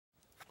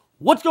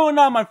What's going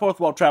on, my fourth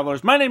world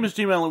travelers? My name is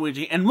G-Man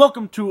Luigi, and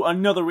welcome to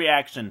another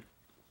reaction.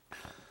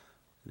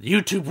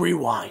 YouTube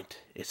Rewind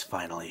is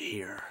finally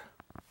here.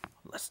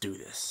 Let's do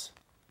this.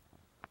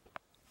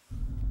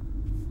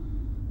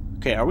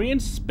 Okay, are we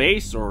in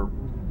space or...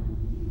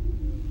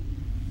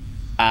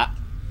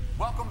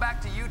 Welcome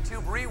back to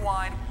YouTube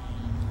Rewind.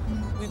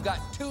 We've got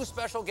two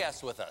special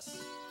guests with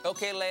us.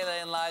 Okay,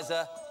 Layla and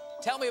Liza,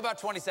 tell me about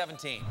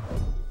 2017.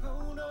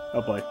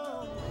 Oh boy.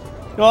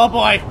 Oh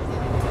boy!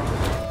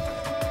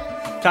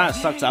 Kinda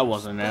sucks I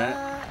wasn't in it.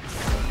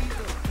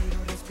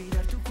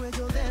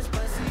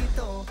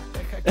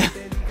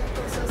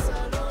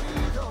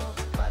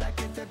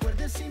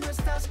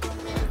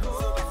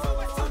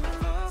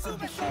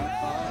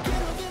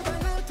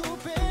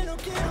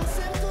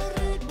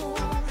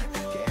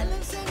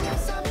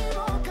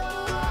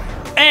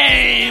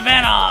 Hey,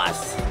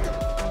 Venos!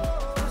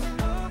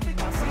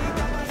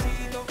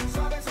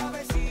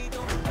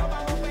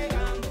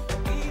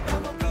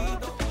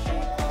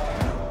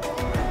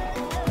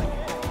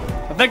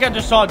 I think I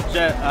just saw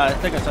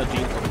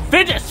Gene.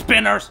 Fidget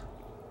spinners!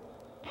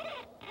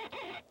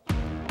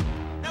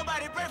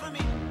 Nobody pray for me.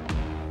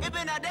 It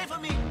been a day for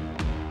me.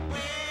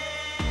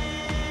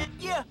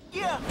 Yeah,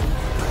 yeah.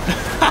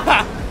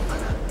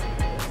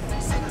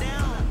 Sit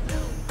down.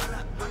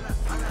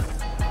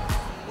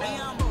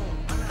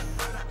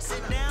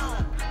 Sit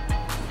down.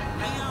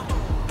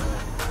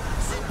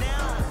 Sit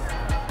down.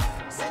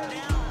 Sit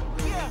down.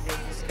 Yeah.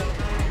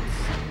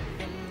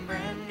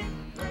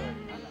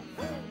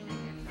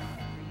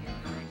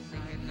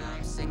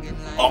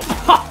 Oh!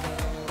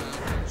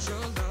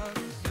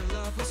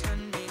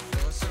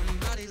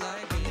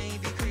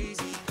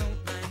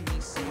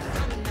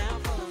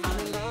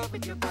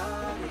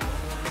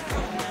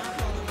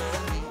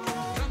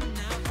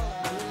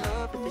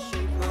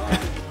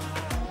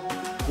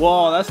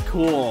 Whoa, that's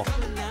cool.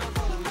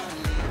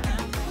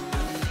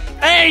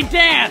 Hey,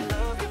 Dan!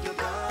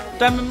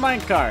 Diamond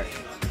minecart.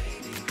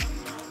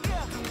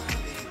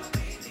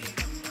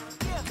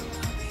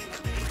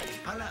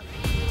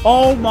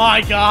 Oh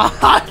my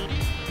god!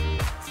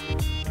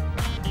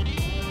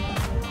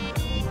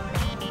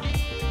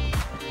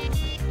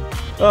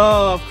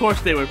 Oh, of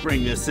course they would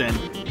bring this in.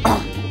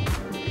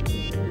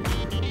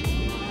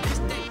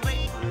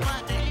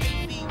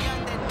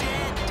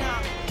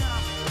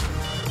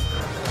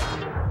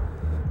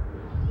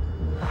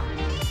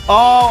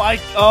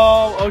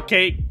 Oh,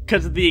 okay,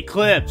 because of the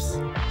eclipse.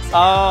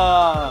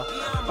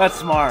 That's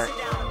smart.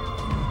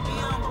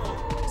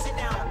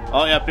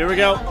 Oh, yep, here we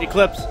go,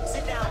 eclipse.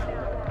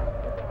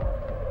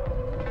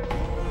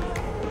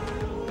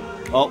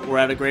 Oh, we're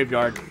at a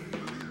graveyard.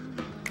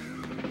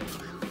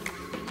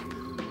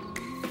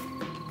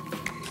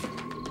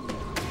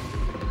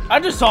 I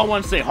just saw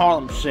one say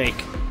Harlem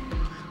Shake.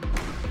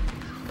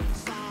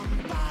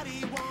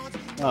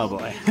 Oh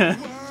boy.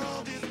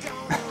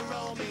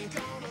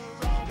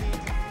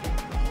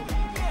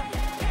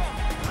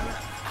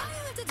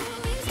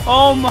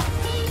 Oh my.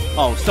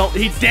 Oh, so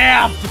he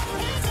dabbed.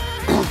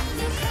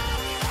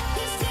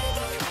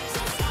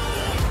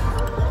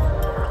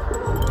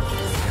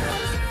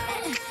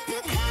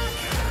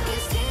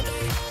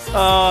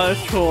 Oh,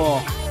 that's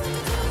cool.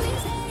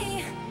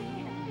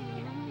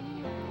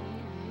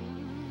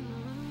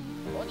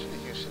 Much of the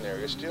Houston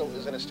area still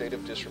is in a state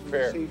of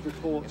disrepair.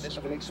 Reports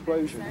of an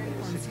explosion.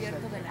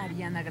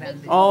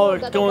 Oh,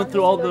 it's going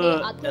through all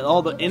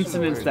the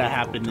incidents that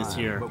happened this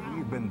year. But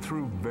we've been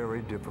through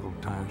very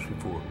difficult times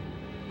before.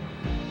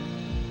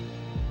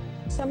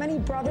 So many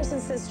brothers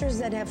and sisters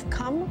that have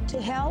come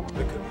to help.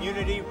 The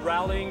community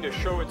rallying to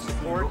show its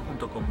support.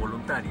 Junto con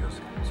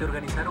voluntarios, se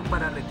organizaron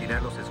para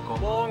retirar los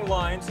escombros. Long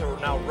lines are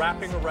now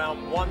wrapping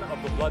around one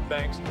of the blood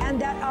banks. And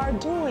that are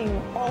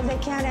doing all they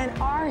can and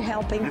are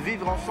helping.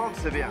 Vivre ensemble,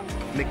 c'est bien.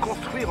 Mais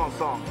construire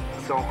ensemble,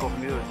 c'est encore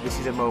mieux. This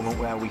is a moment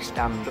where we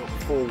stand up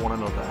for one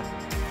another.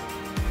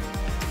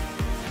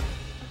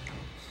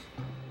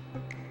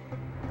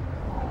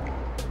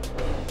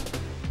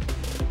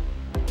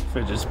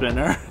 Fidget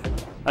spinner.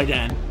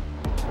 Again.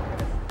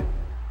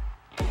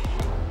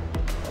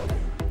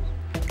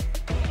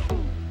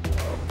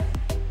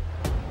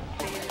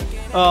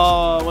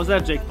 Oh, was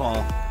that Jake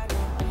Paul?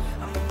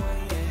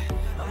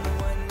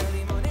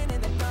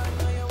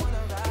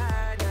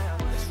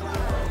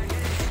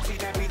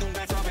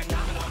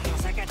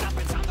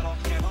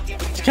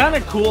 It's kind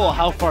of cool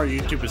how far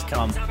YouTube has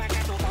come.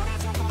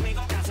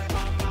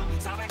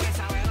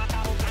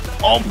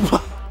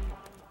 Oh!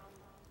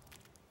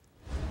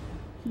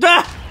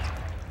 Ah!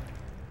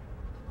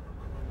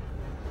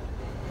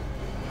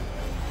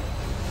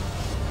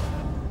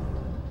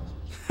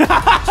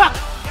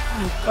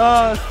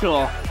 Oh, that's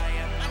cool.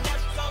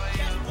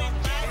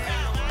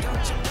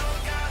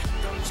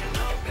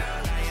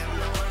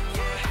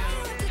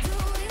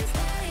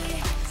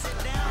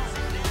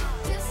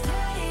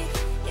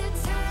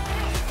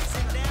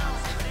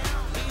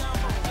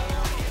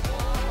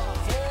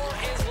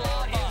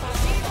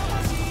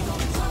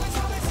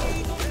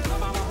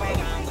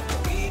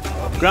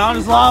 Ground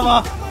is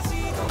lava.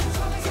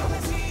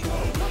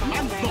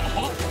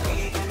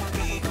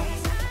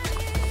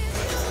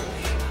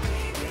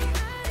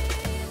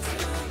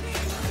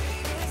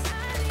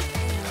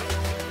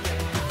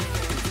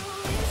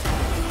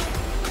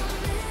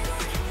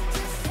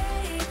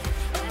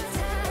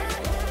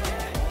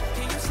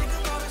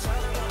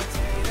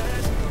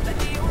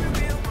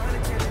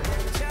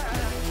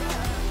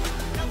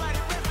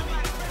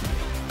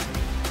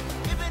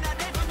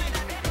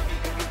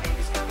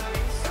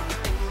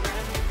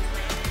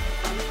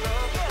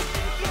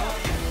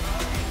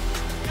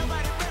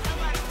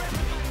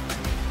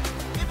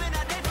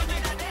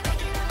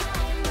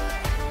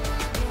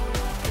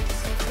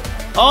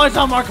 Oh, it's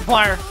on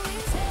Markiplier.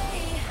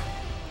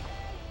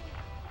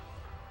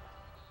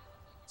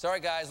 Sorry,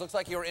 guys. Looks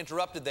like you were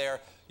interrupted there.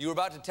 You were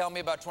about to tell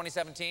me about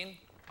 2017?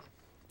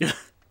 It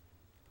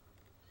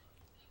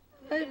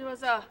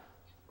was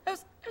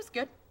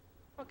good.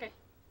 Okay.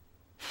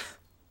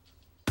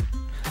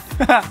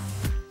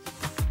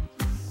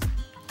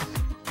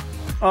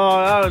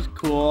 Oh, that was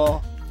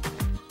cool.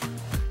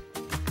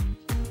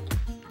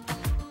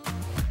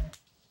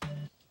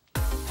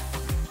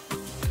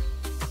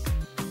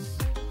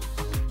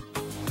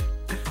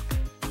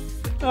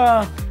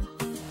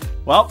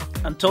 Well,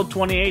 until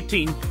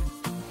 2018.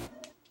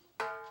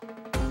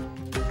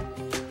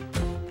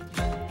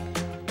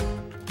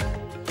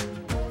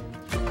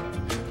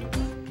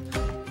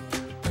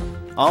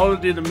 All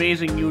of the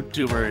amazing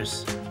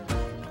YouTubers.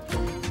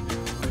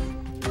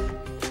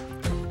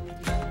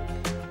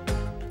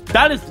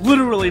 That is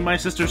literally my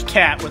sister's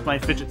cat with my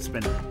fidget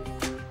spinner.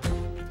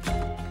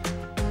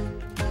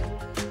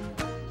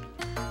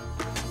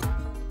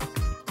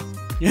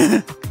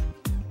 Yeah.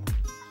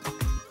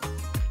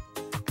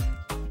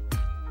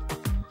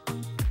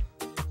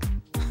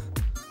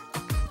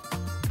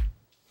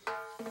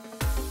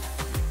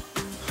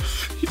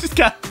 He just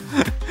got...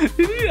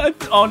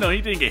 Oh no,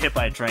 he didn't get hit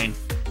by a train.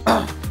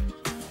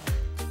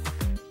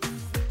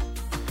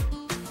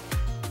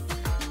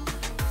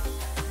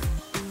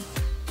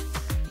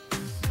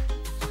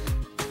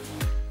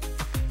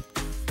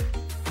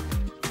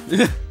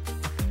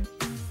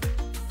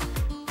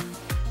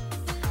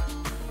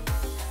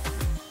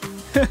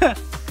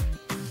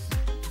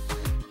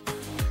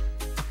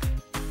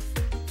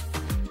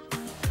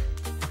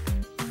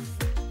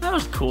 That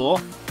was cool.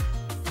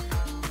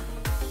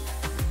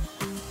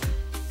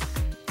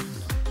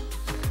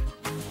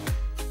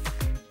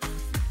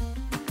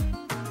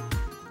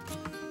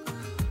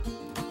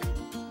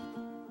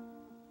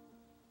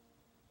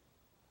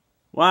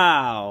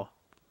 Wow.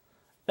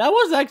 That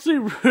was actually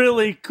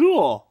really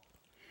cool.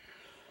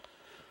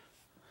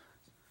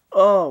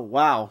 Oh,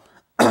 wow.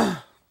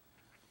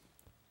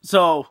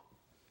 So,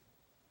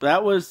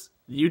 that was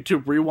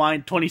YouTube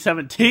Rewind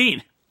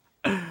 2017.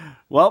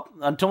 Well,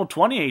 until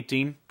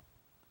 2018.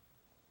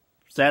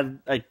 It's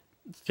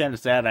kind of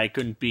sad I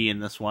couldn't be in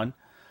this one.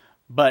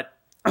 But,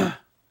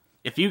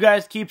 if you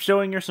guys keep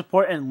showing your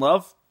support and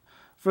love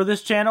for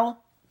this channel,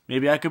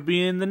 maybe I could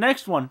be in the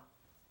next one.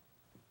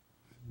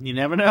 You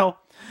never know.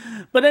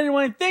 But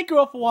anyway, thank you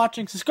all for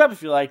watching. Subscribe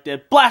if you liked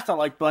it. Blast that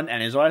like button.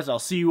 And as always, I'll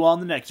see you all in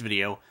the next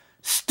video.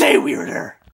 Stay weirder!